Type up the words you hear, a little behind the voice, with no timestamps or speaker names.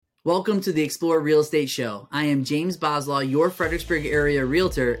Welcome to the Explore Real Estate Show. I am James Boslaw, your Fredericksburg area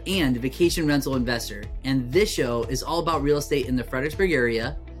realtor and vacation rental investor. And this show is all about real estate in the Fredericksburg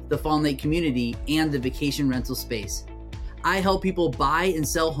area, the Fawn Lake community, and the vacation rental space. I help people buy and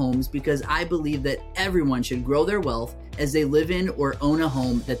sell homes because I believe that everyone should grow their wealth as they live in or own a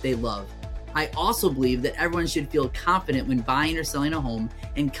home that they love. I also believe that everyone should feel confident when buying or selling a home,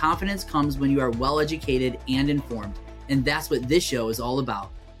 and confidence comes when you are well educated and informed. And that's what this show is all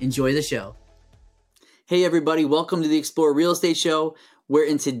about. Enjoy the show. Hey everybody, welcome to the Explore Real Estate Show, where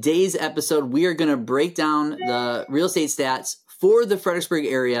in today's episode, we are going to break down the real estate stats for the Fredericksburg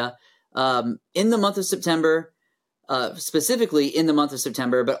area in the month of September, specifically in the month of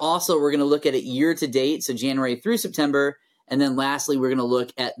September, but also we're going to look at it year to date, so January through September, and then lastly, we're going to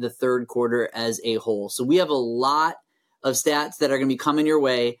look at the third quarter as a whole. So we have a lot of stats that are going to be coming your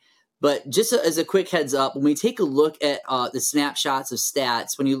way. But just as a quick heads up, when we take a look at the snapshots of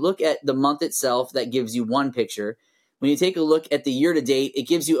stats, when you look at the month itself, that gives you one picture. When you take a look at the year to date, it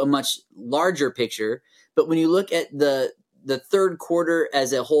gives you a much larger picture. But when you look at the third quarter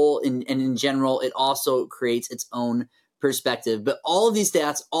as a whole and in general, it also creates its own perspective. But all of these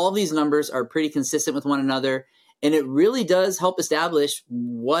stats, all of these numbers are pretty consistent with one another. And it really does help establish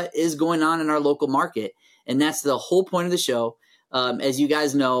what is going on in our local market. And that's the whole point of the show. As you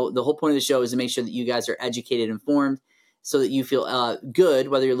guys know, the whole point of the show is to make sure that you guys are educated and informed so that you feel good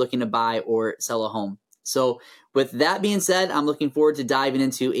whether you're looking to buy or sell a home. So with that being said, I'm looking forward to diving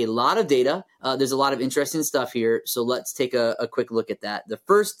into a lot of data. There's a lot of interesting stuff here. So let's take a quick look at that. The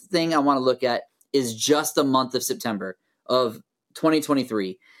first thing I want to look at is just the month of September of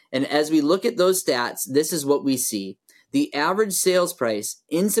 2023. And as we look at those stats, this is what we see. The average sales price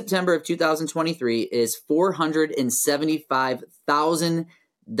in September of 2023 is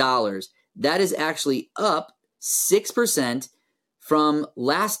 $475,000. That is actually up 6% from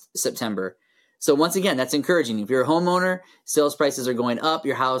last September. So once again, that's encouraging. If you're a homeowner, sales prices are going up.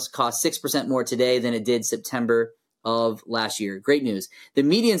 Your house costs 6% more today than it did September of last year. Great news. The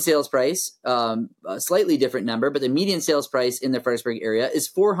median sales price, a slightly different number, but the median sales price in the Fredericksburg area is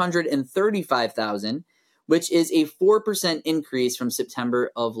 $435,000. Which is a 4% increase from September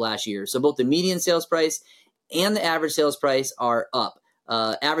of last year. So both the median sales price and the average sales price are up.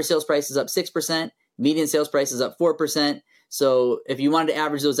 Average sales price is up 6%. Median sales price is up 4%. So if you wanted to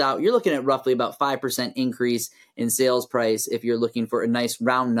average those out, you're looking at roughly about 5% increase in sales price if you're looking for a nice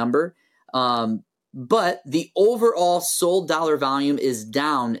round number. But the overall sold dollar volume is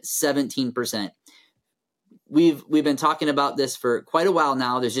down 17%. We've been talking about this for quite a while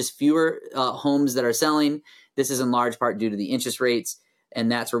now. There's just fewer homes that are selling. This is in large part due to the interest rates, and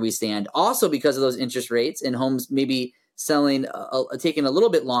that's where we stand. Also, because of those interest rates and homes maybe selling, taking a little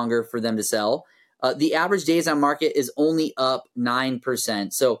bit longer for them to sell, the average days on market is only up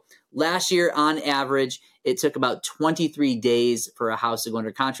 9%. So last year, on average, it took about 23 days for a house to go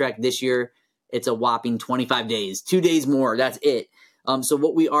under contract. This year, it's a whopping 25 days, 2 days more. That's it. So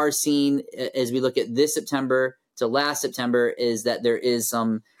what we are seeing as we look at this September to last September is that there is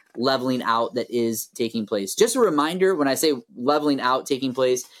some leveling out that is taking place. Just a reminder, when I say leveling out taking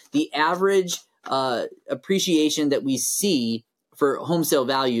place, the average appreciation that we see for home sale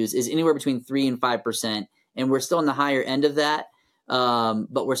values is anywhere between 3 and 5%. And we're still in the higher end of that,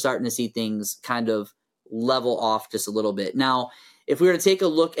 but we're starting to see things kind of level off just a little bit. Now, if we were to take a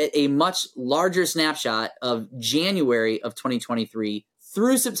look at a much larger snapshot of January of 2023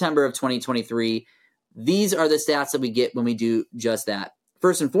 through September of 2023, these are the stats that we get when we do just that.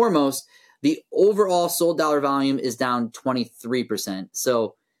 First and foremost, the overall sold dollar volume is down 23%.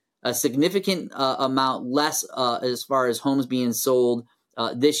 So a significant amount less as far as homes being sold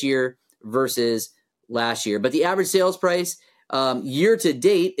this year versus last year. But the average sales price year to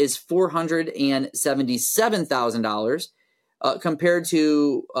date is $477,000. Compared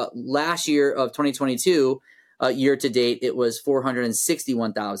to last year of 2022, year to date, it was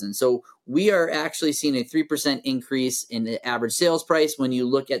 $461,000. So we are actually seeing a 3% increase in the average sales price when you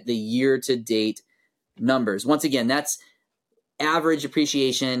look at the year to date numbers. Once again, that's average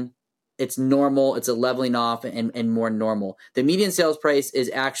appreciation. It's normal. It's a leveling off and more normal. The median sales price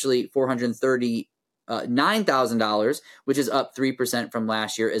is actually $439,000, which is up 3% from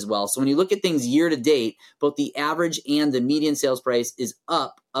last year as well. So when you look at things year to date, both the average and the median sales price is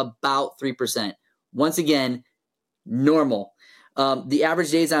up about 3%. Once again, normal. The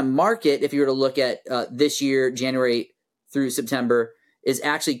average days on market, if you were to look at this year, January through September, is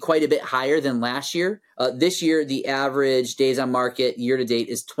actually quite a bit higher than last year. This year, the average days on market year to date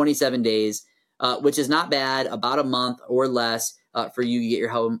is 27 days, which is not bad, about a month or less for you to get your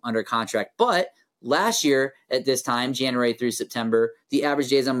home under contract. But Last year at this time, January through September, the average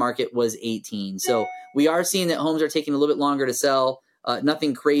days on market was 18. So we are seeing that homes are taking a little bit longer to sell.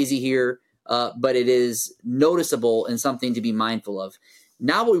 Nothing crazy here, but it is noticeable and something to be mindful of.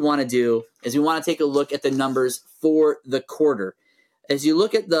 Now what we want to do is we want to take a look at the numbers for the quarter. As you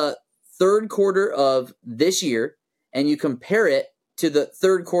look at the third quarter of this year and you compare it to the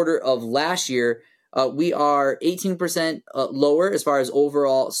third quarter of last year, we are 18% lower as far as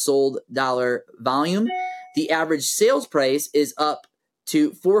overall sold dollar volume. The average sales price is up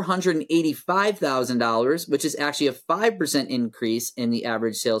to $485,000, which is actually a 5% increase in the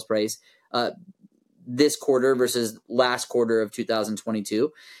average sales price this quarter versus last quarter of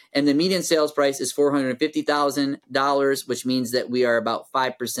 2022. And the median sales price is $450,000, which means that we are about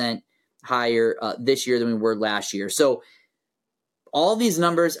 5% higher this year than we were last year. So all these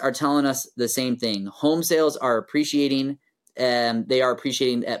numbers are telling us the same thing. Home sales are appreciating, and they are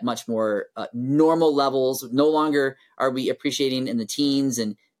appreciating at much more normal levels. No longer are we appreciating in the teens,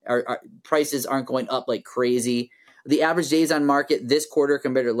 and our prices aren't going up like crazy. The average days on market this quarter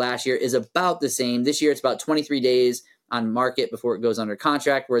compared to last year is about the same. This year, it's about 23 days on market before it goes under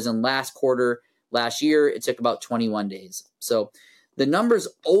contract, whereas in last year, it took about 21 days. So the numbers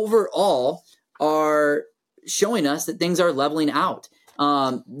overall are showing us that things are leveling out.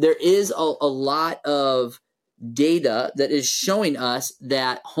 There is a lot of data that is showing us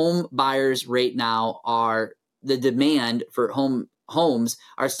that home buyers right now the demand for homes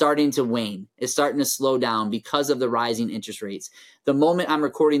are starting to wane. It's starting to slow down because of the rising interest rates. The moment I'm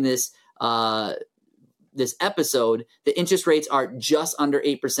recording this episode, the interest rates are just under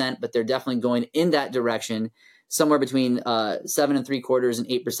 8%, but they're definitely going in that direction, somewhere between 7.75% and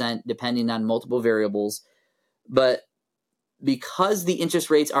 8%, depending on multiple variables. But because the interest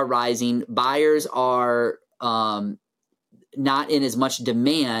rates are rising, buyers are not in as much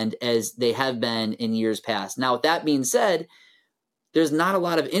demand as they have been in years past. Now, with that being said, there's not a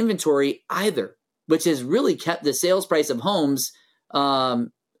lot of inventory either, which has really kept the sales price of homes,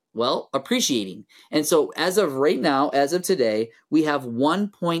 appreciating. And so as of right now, as of today, we have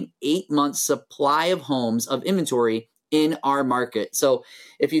 1.8 months supply of homes of inventory in our market. So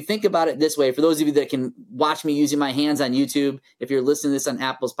if you think about it this way, for those of you that can watch me using my hands on YouTube, if you're listening to this on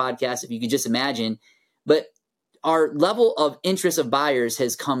Apple's podcast, if you could just imagine, but our level of interest of buyers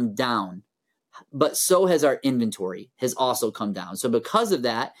has come down, but so has our inventory has also come down. So because of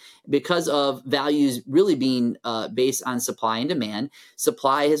that, because of values really being based on supply and demand,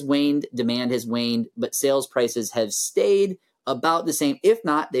 supply has waned, demand has waned, but sales prices have stayed about the same. If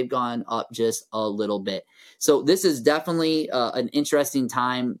not, they've gone up just a little bit. So this is definitely an interesting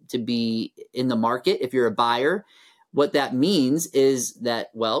time to be in the market if you're a buyer. What that means is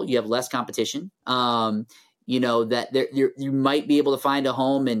that, you have less competition. You might be able to find a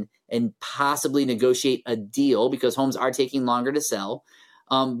home and possibly negotiate a deal because homes are taking longer to sell.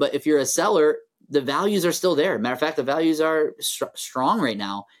 But if you're a seller, the values are still there. Matter of fact, the values are strong right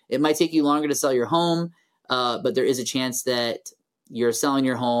now. It might take you longer to sell your home, but there is a chance that you're selling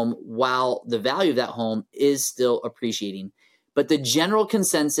your home while the value of that home is still appreciating. But the general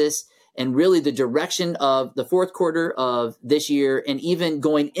consensus and really the direction of the fourth quarter of this year and even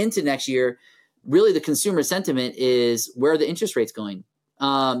going into next year, really the consumer sentiment is where are the interest rates going?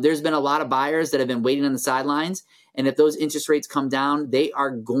 There's been a lot of buyers that have been waiting on the sidelines. And if those interest rates come down, they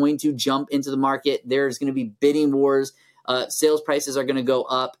are going to jump into the market. There's going to be bidding wars. Sales prices are going to go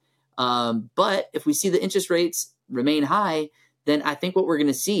up. But if we see the interest rates remain high, then I think what we're going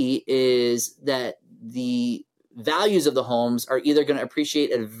to see is that the values of the homes are either going to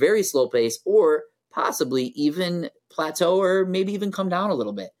appreciate at a very slow pace or possibly even plateau or maybe even come down a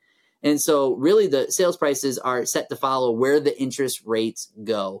little bit. And so really the sales prices are set to follow where the interest rates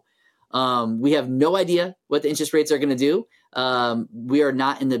go. We have no idea what the interest rates are going to do. We are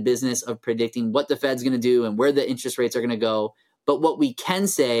not in the business of predicting what the Fed's going to do and where the interest rates are going to go. But what we can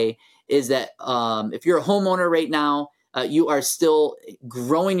say is that if you're a homeowner right now, you are still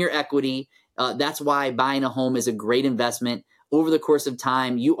growing your equity. That's why buying a home is a great investment. Over the course of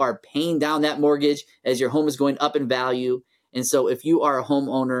time, you are paying down that mortgage as your home is going up in value. And so if you are a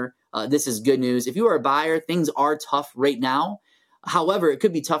homeowner, this is good news. If you are a buyer, things are tough right now. However, it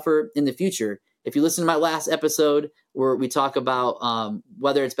could be tougher in the future. If you listen to my last episode where we talk about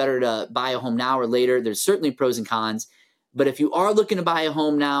whether it's better to buy a home now or later, there's certainly pros and cons. But if you are looking to buy a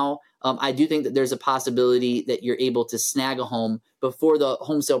home now, I do think that there's a possibility that you're able to snag a home before the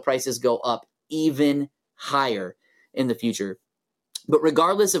home sale prices go up even higher in the future. But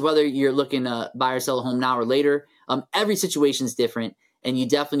regardless of whether you're looking to buy or sell a home now or later, every situation is different. And you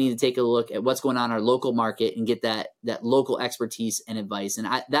definitely need to take a look at what's going on in our local market and get that local expertise and advice. And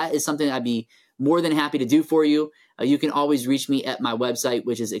that is something I'd be more than happy to do for you. You can always reach me at my website,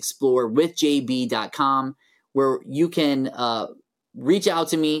 which is explorewithjb.com, where you can reach out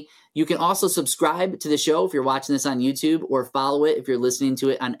to me. You can also subscribe to the show if you're watching this on YouTube, or follow it if you're listening to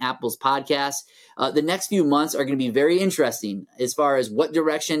it on Apple's podcast. The next few months are going to be very interesting as far as what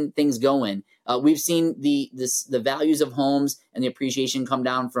direction things go in. We've seen the values of homes and the appreciation come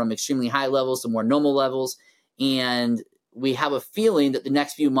down from extremely high levels to more normal levels. And we have a feeling that the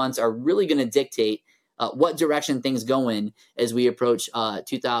next few months are really going to dictate what direction things go in as we approach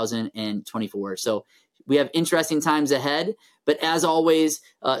 2024. So we have interesting times ahead. But as always,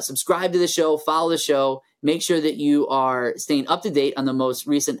 subscribe to the show, follow the show, make sure that you are staying up to date on the most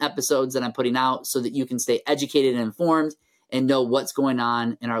recent episodes that I'm putting out so that you can stay educated and informed and know what's going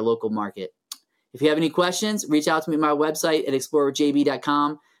on in our local market. If you have any questions, reach out to me at my website at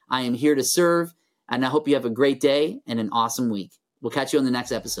explorewithjb.com. I am here to serve, and I hope you have a great day and an awesome week. We'll catch you on the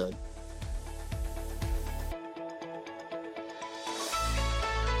next episode.